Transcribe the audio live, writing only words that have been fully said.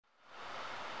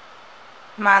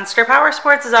Monster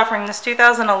Powersports is offering this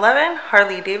 2011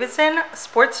 Harley-Davidson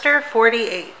Sportster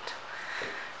 48.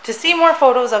 To see more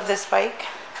photos of this bike,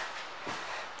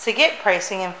 to get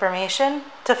pricing information,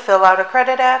 to fill out a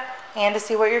credit app, and to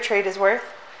see what your trade is worth,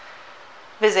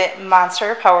 visit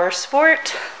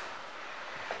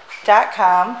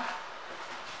monsterpowersport.com.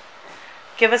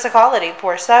 Give us a call at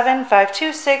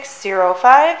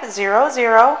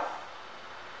 847-526-0500,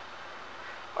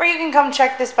 or you can come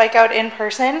check this bike out in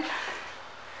person.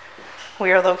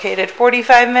 We are located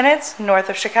 45 minutes north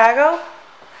of Chicago,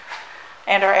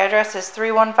 and our address is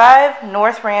 315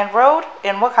 North Rand Road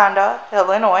in Wauconda,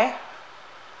 Illinois.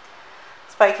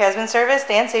 This bike has been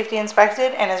serviced and safety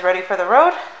inspected and is ready for the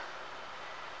road.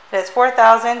 It has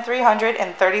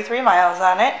 4,333 miles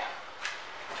on it. It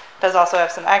does also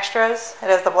have some extras. It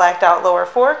has the blacked out lower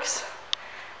forks,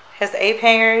 it has the ape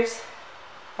hangers,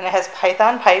 and it has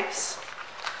python pipes.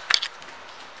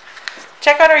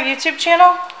 Check out our YouTube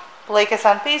channel, like us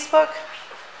on Facebook,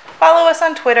 follow us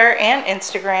on Twitter and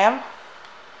Instagram.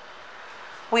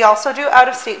 We also do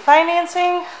out-of-state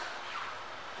financing,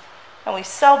 and we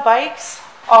sell bikes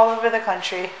all over the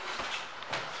country.